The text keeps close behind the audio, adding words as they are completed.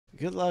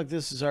Good luck.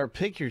 This is our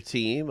pick your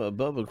team of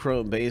Bowman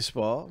Chrome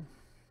Baseball.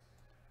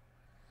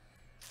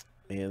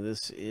 And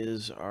this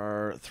is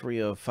our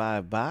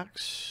 305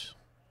 box.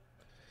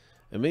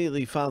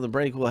 Immediately following the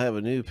break, we'll have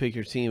a new pick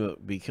your team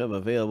become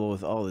available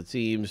with all the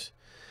teams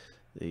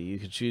that you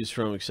can choose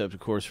from, except, of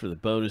course, for the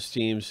bonus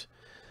teams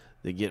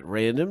that get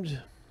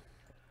randomed.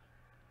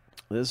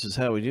 This is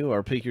how we do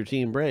our pick your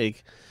team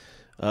break.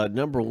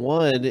 Number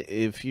one,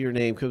 if your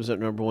name comes up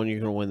number one, you're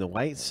going to win the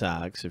White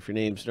Sox. If your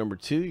name's number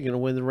two, you're going to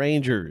win the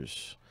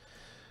Rangers.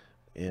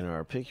 In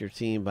our pick your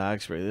team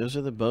box break, those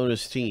are the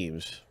bonus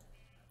teams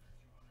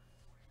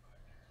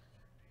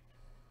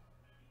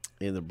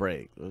in the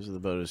break. Those are the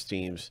bonus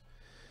teams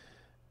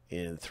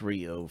in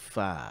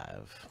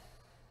 305.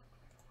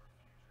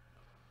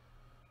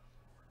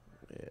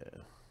 Yeah.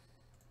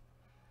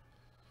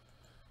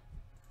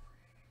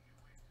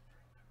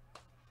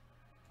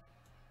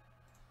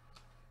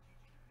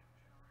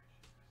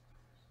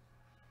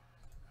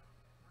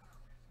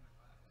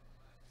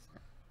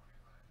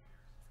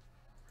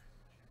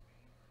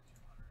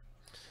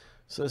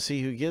 So let's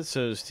see who gets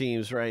those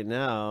teams right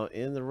now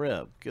in the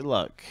rip. Good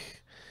luck.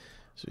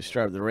 So we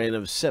start the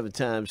random 7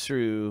 times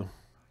through.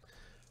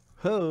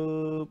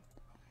 Hope.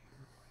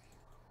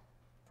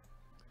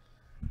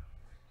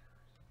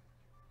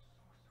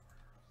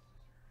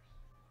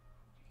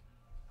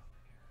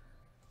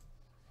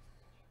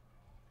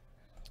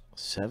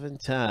 Seven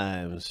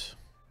times.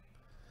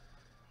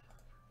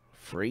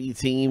 Free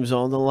teams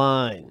on the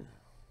line.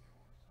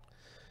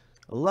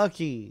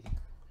 Lucky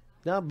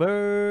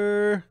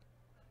number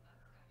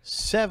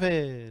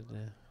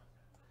 7.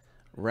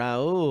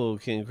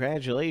 Raul,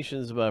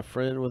 congratulations, my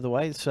friend, with the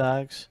White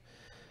Sox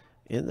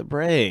in the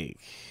break.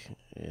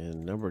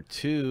 And number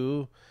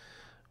 2,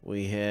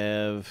 we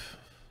have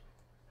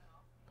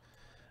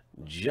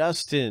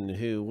Justin,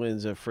 who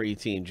wins a free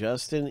team.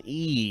 Justin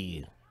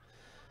E.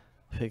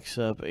 picks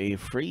up a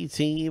free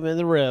team in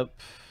the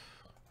rip.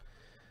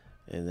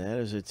 And that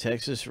is a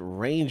Texas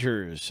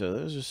Rangers. So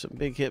those are some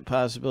big hit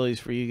possibilities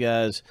for you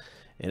guys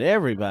and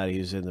everybody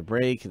who's in the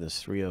break in this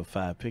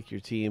 305 pick your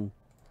team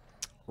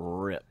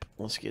rip.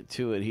 Let's get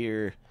to it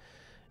here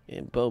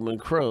in Bowman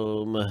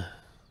Chrome.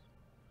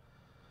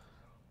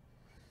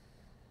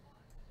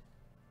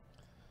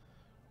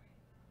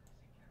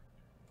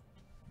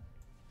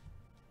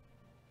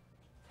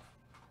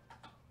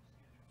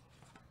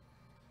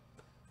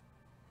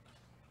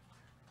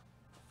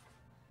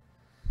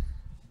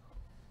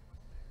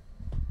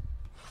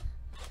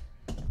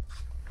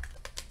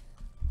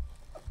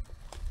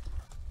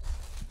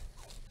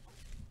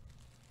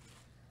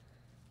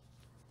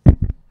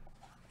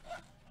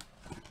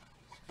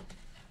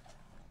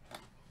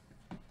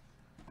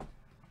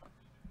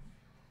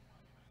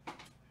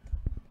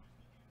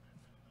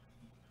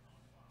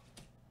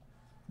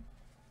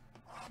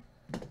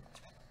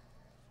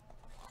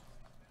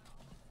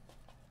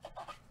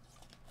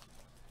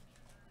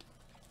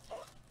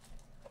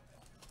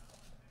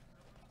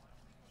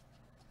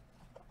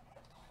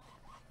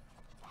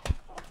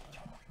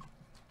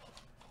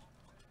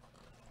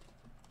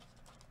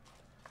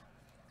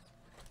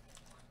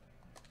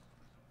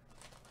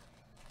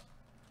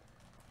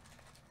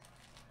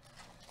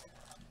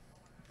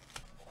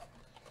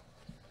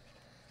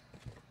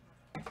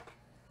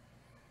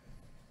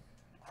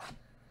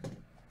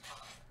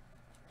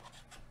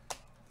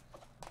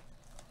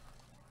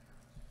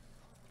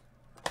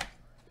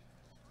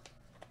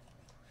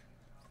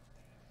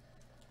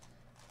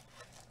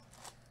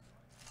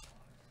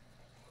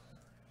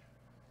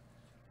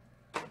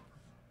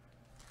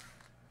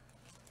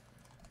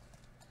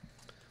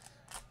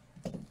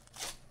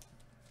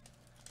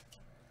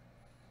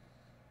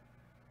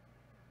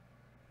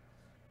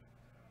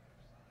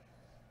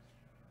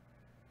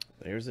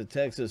 There's the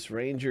Texas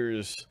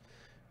Rangers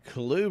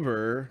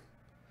Kluber.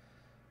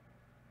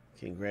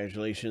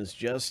 Congratulations,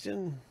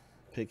 Justin.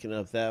 Picking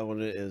up that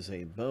one as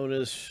a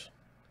bonus.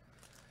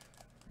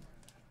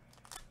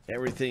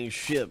 Everything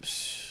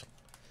ships.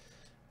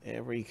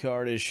 Every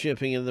card is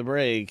shipping in the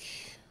break.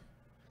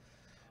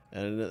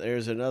 And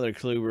there's another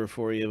Kluber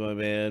for you, my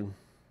man.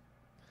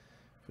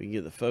 If we can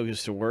get the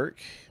focus to work.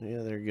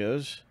 Yeah, there it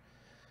goes.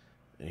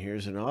 And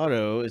here's an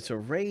auto. It's a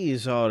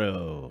Rays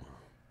auto.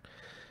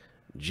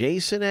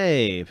 Jason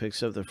A.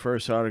 picks up the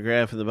first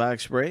autograph in the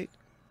box break.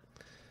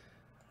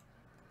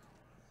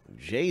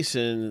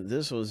 Jason,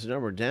 this one's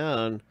numbered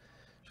down,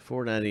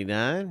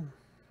 $4.99.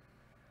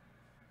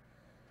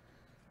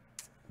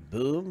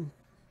 Boom.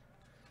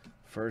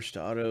 First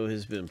auto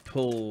has been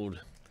pulled,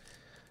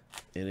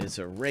 and it's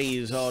a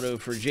Rays auto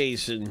for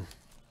Jason.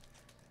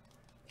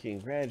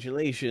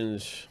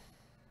 Congratulations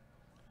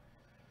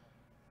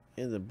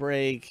in the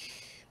break.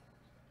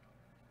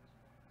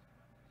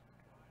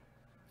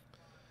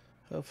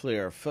 Hopefully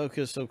our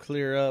focus will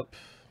clear up.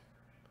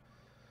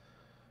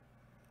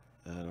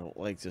 I don't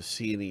like to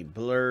see any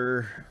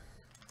blur.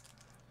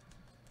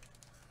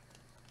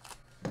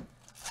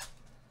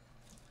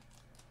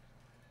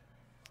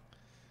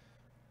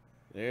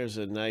 There's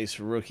a nice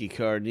rookie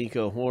card.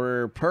 Nico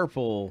Horner,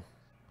 purple,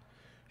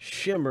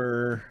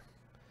 shimmer,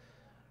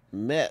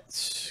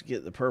 Mets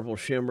get the purple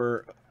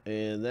shimmer,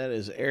 and that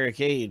is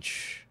Eric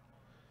H.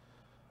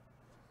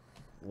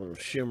 A little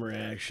shimmer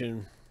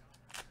action.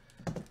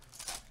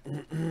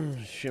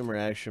 Shimmer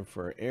action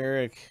for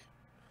Eric.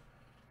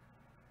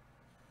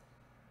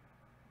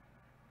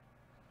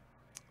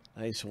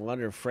 Nice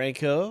Wander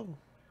Franco.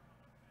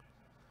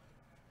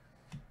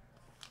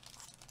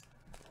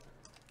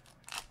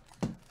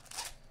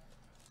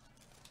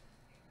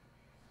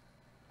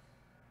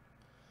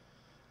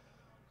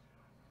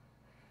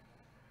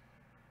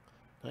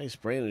 Nice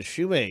Brandon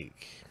Shoemake.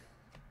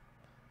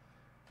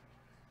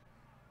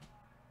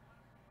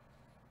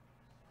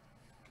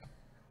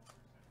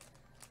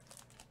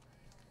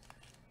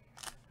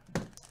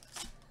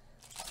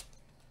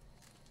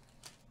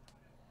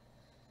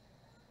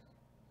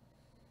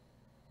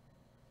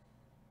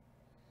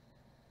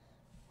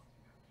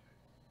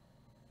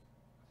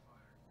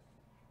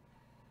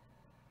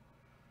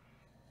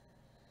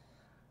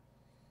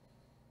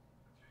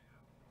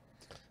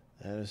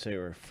 That is a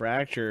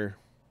refractor.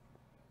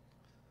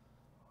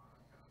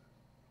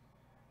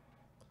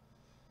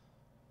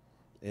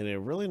 And a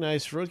really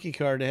nice rookie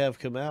card to have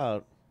come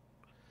out.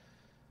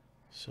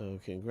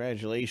 So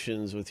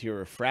congratulations with your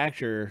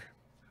refractor,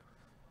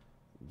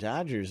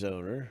 Dodgers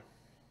owner.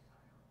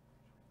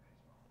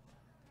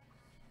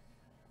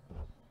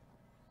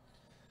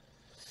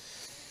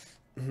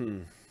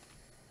 This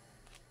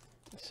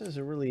has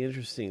a really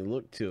interesting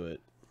look to it.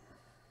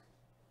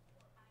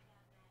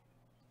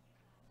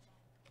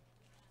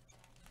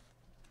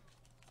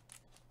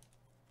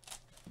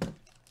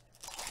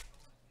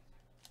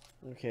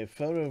 Okay,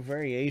 photo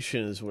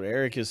variation is what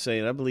Eric is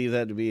saying. I believe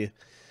that to be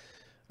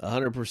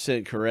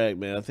 100% correct,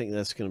 man. I think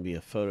that's going to be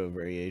a photo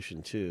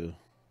variation too.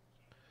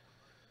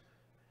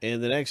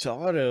 And the next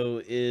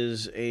auto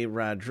is a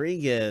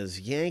Rodriguez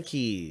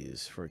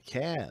Yankees for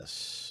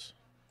Cass.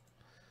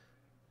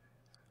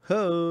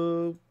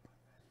 Hope.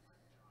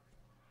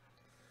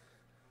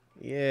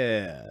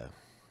 Yeah.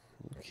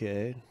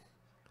 Okay.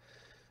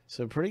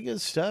 So pretty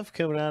good stuff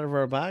coming out of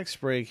our box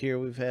break here.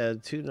 We've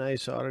had two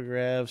nice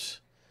autographs.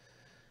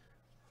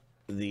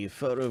 The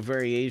photo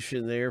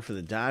variation there for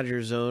the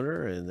Dodgers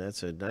owner, and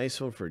that's a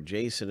nice one for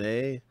Jason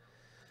A.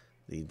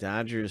 The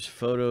Dodgers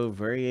photo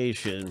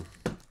variation.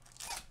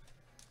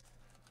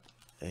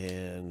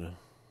 And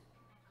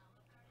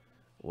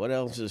what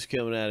else is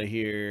coming out of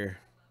here?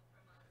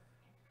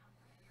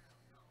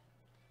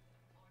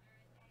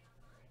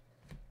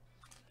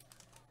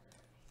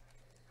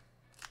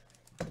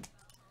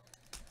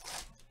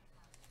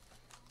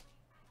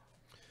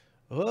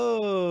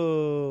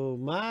 Oh,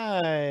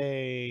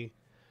 my.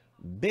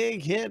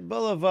 Big Hit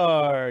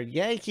Boulevard,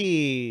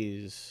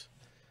 Yankees.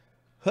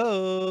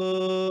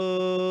 Ho.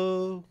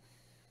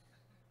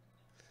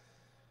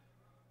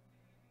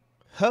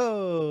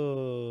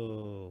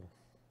 Ho.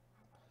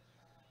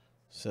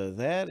 So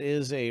that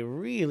is a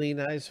really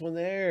nice one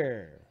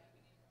there.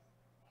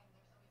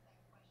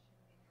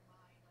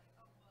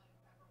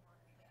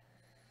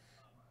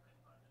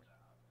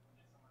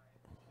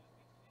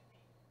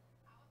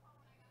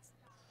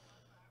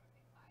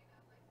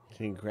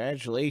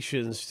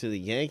 Congratulations to the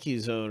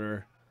Yankees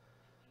owner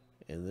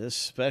in this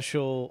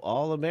special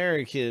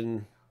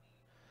All-American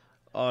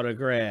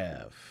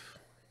autograph.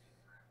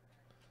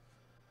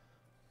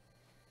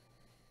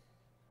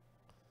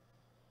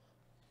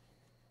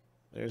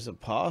 There's a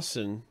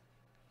Pawson.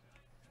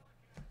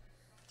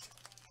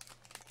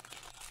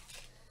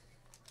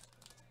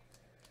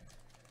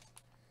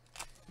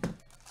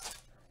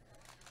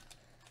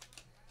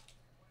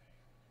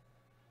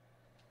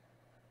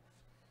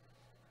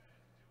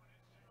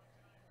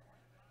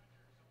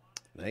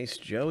 Nice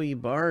Joey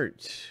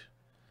Bart.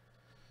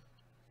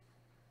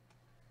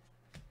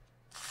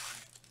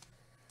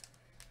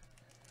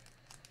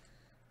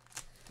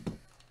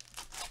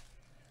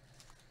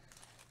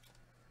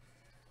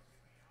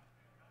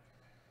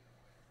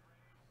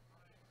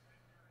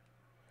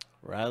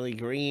 Riley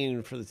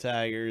Green for the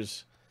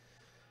Tigers.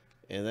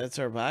 And that's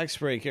our box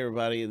break,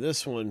 everybody.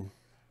 This one,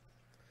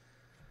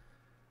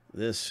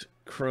 this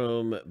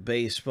Chrome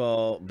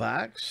baseball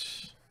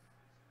box.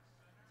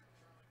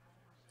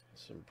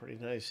 Some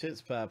pretty nice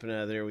hits popping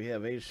out of there. We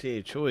have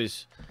HTA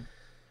Choice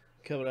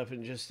coming up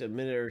in just a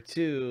minute or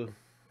two.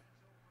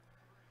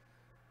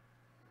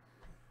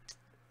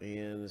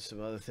 And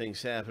some other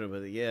things happening.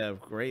 But yeah,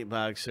 great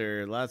box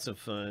there. Lots of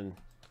fun.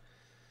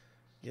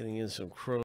 Getting in some Chrome.